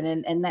discipline,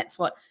 and that's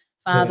what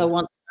Father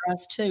wants for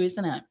us too,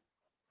 isn't it?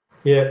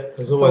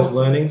 There's always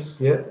learnings.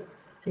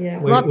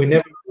 We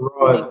never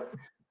arrive.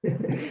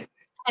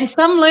 And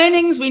some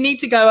learnings we need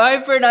to go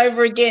over and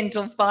over again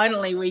till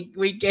finally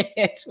we get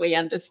it, we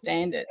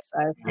understand it.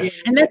 So,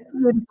 and that's a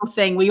beautiful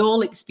thing. We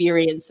all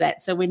experience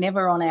that. So we're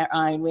never on our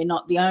own. We're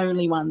not the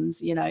only ones,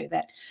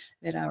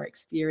 that are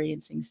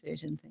experiencing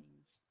certain things.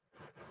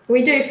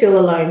 We do feel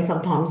alone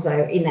sometimes,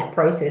 though, in that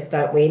process,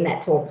 don't we? And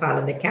that's all part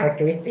of the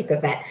characteristic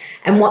of that,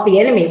 and what the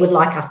enemy would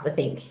like us to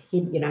think.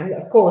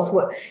 Of course,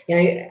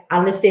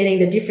 understanding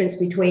the difference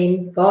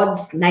between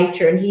God's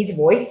nature and his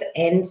voice,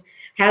 and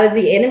how does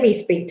the enemy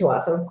speak to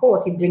us? And of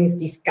course, he brings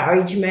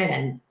discouragement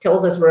and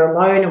tells us we're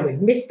alone and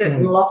we've missed it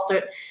and lost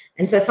it.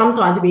 And so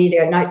sometimes we need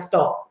to go, no,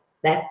 stop.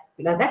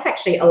 That's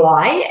actually a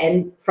lie,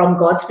 and from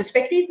God's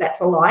perspective,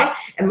 that's a lie.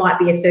 It might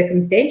be a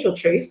circumstantial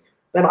truth,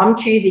 but I'm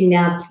choosing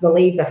now to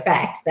believe the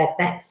fact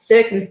that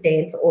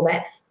circumstance or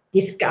that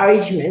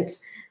discouragement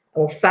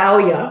or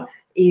failure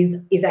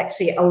is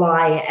actually a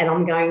lie, and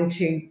I'm going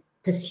to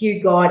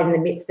pursue God in the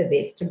midst of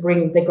this to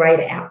bring the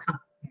greater outcome.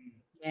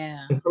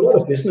 Yeah. And for a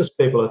lot of business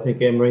people, I think,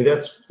 Emery,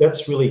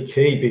 that's really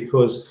key,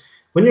 because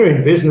when you're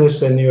in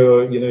business and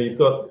you've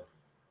got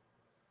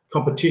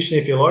competition,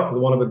 if you like, for the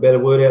want of a better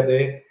word out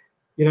there,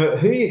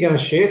 who are you going to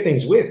share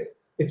things with?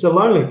 It's a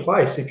lonely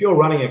place. If you're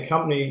running a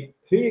company,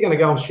 who are you going to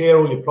go and share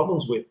all your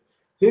problems with?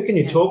 Who can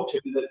you talk to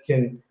that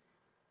can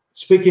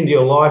speak into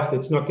your life,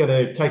 that's not going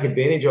to take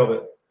advantage of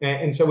it?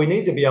 And so we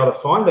need to be able to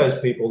find those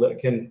people that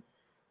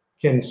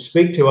can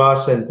speak to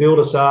us and build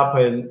us up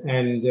and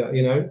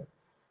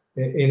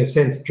in a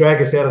sense, drag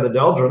us out of the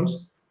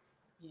doldrums.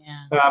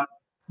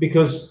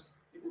 Because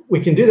we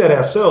can do that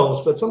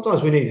ourselves, but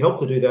sometimes we need help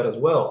to do that as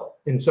well.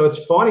 And so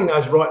it's finding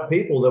those right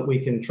people that we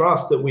can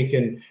trust, that we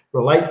can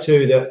relate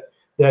to,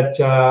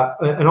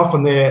 and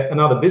often they're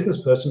another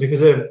business person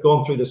because they've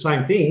gone through the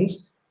same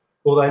things,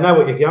 or they know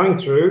what you're going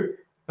through,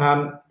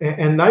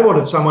 and they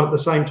wanted someone at the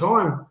same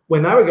time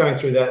when they were going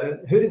through that.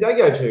 And who did they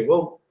go to?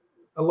 Well,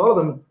 a lot of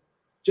them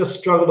just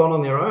struggled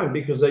on their own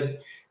because they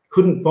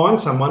couldn't find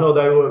someone, or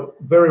they were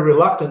very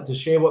reluctant to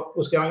share what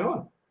was going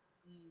on.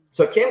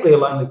 So it can be a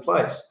lonely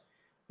place.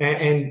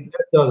 And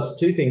that does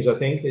two things, I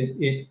think.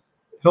 It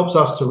helps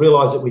us to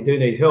realise that we do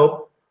need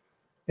help,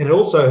 and it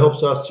also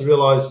helps us to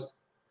realise,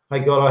 hey,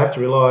 God, I have to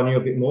rely on you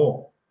a bit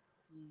more.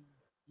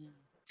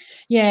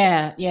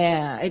 Yeah,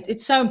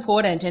 it's so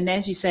important. And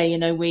as you say, you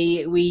know,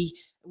 we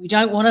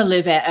don't want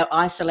to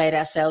isolate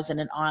ourselves in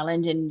an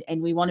island,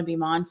 and we want to be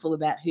mindful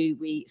about who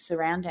we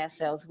surround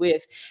ourselves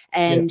with.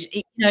 And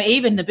you know,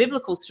 even the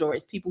biblical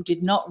stories, people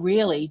did not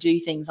really do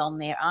things on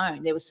their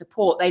own. There was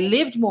support. They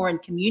lived more in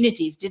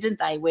communities, didn't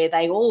they, where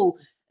they all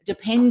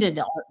depended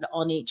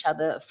on each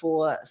other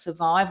for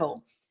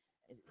survival.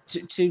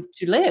 To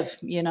live,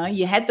 you know,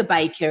 you had the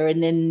baker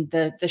and then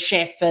the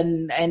chef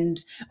and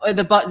or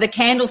the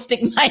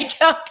candlestick maker.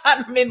 I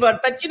can't remember,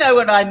 but you know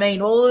what I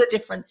mean. All the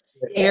different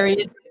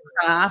areas of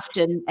craft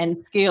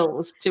and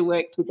skills to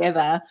work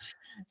together.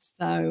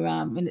 So,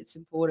 and it's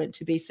important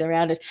to be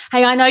surrounded.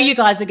 Hey, I know you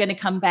guys are going to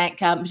come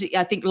back.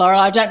 I think, Laura,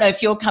 I don't know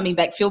if you're coming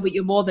back, Phil, but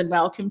you're more than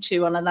welcome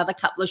to on another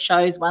couple of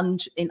shows, one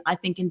I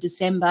think in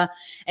December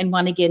and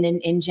one again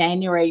in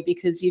January,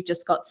 because you've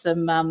just got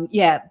some,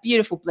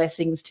 beautiful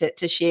blessings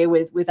to share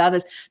with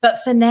others.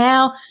 But for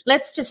now,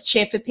 let's just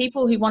share for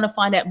people who want to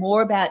find out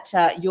more about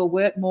your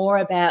work, more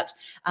about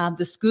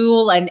the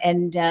school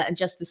and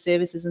just the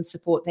services and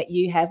support that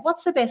you have.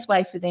 What's the best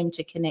way for them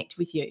to connect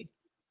with you?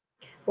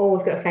 Well,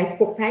 we've got a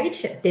Facebook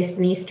page,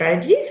 Destiny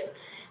Strategies,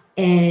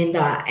 and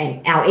our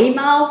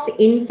emails,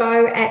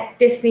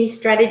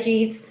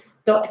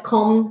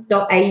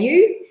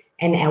 info@destinystrategies.com.au,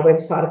 and our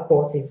website, of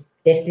course, is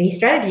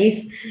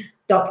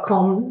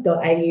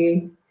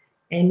destinystrategies.com.au.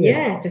 And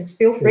just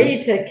feel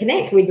free to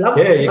connect. We'd love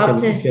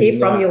to hear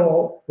from you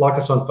all. Like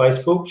us on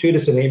Facebook, shoot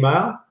us an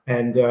email,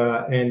 and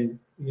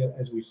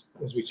as we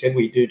said,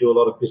 we do a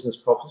lot of business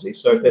prophecy.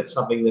 So if that's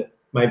something that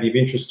may be of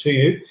interest to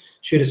you,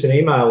 shoot us an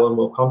email and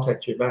we'll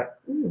contact you back.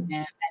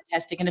 Yeah,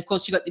 fantastic. And of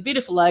course, you've got the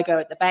beautiful logo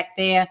at the back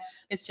there.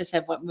 Let's just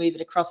move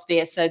it across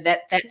there. So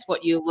that's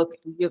what you look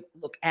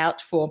out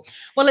for.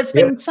 Well, it's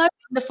been so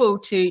wonderful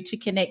to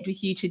connect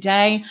with you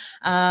today,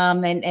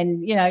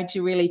 and you know,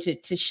 to really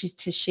to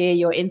share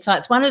your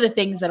insights. One of the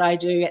things that I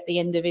do at the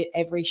end of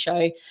every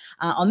show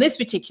on this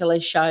particular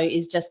show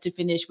is just to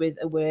finish with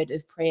a word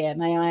of prayer.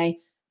 May I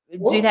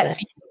do that for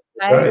you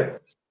today? Great.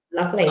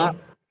 Lovely.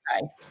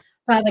 Okay.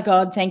 Father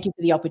God, thank you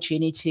for the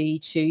opportunity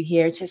to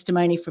hear a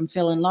testimony from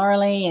Phil and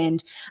Laurelie,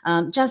 and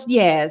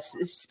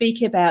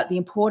speak about the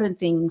important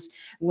things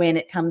when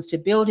it comes to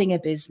building a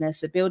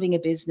business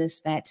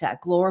that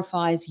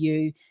glorifies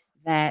you,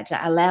 that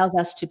allows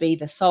us to be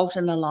the salt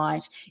and the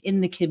light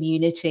in the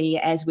community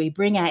as we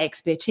bring our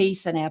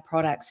expertise and our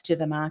products to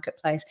the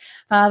marketplace.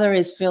 Father,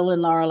 as Phil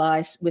and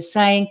Laurelie were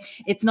saying,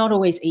 it's not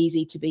always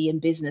easy to be in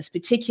business,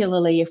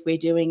 particularly if we're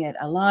doing it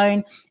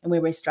alone and where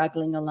we're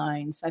struggling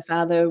alone. So,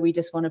 Father, we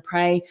just want to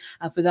pray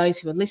for those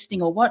who are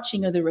listening or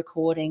watching or the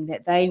recording,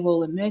 that they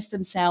will immerse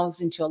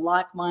themselves into a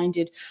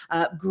like-minded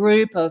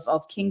group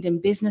of kingdom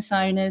business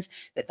owners,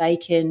 that they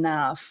can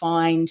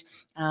find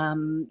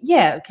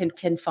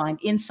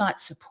insight,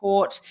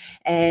 support,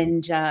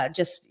 and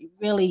just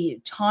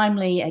really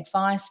timely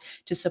advice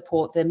to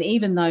support them,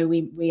 even though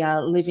we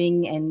are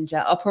living and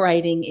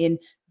operating in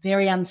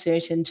very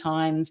uncertain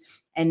times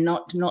and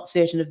not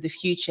certain of the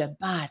future.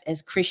 But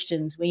as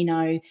Christians, we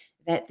know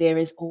that there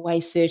is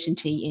always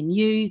certainty in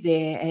you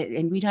there,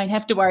 and we don't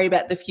have to worry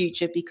about the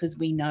future because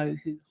we know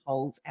who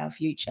holds our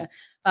future.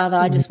 Father,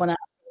 I just want to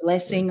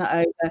blessing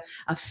over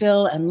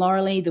Phil and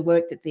Laurelie, the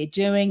work that they're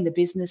doing, the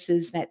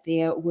businesses that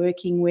they're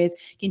working with.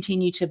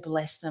 Continue to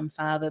bless them,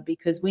 Father,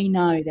 because we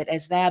know that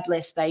as they're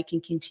blessed, they can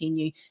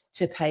continue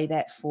to pay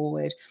that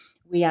forward.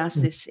 We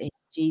ask this in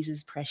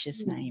Jesus'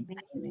 precious name.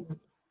 Amen.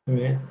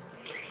 Amen.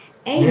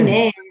 Amen.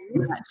 Thank you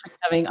very much for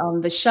coming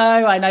on the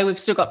show. I know we've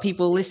still got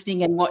people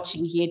listening and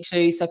watching here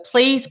too, so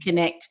please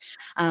connect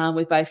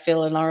with both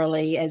Phil and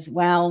Laurelie as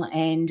well.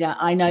 And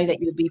I know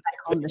that you'll be back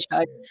on the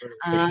show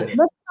next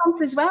month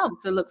as well.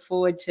 So look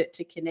forward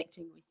to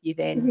connecting with you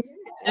then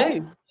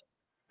too.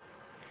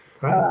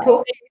 Right.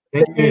 Talk to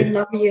you Thank soon. you.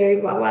 Love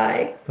you.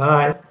 Bye-bye.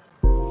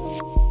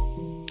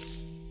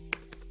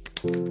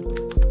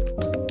 Bye.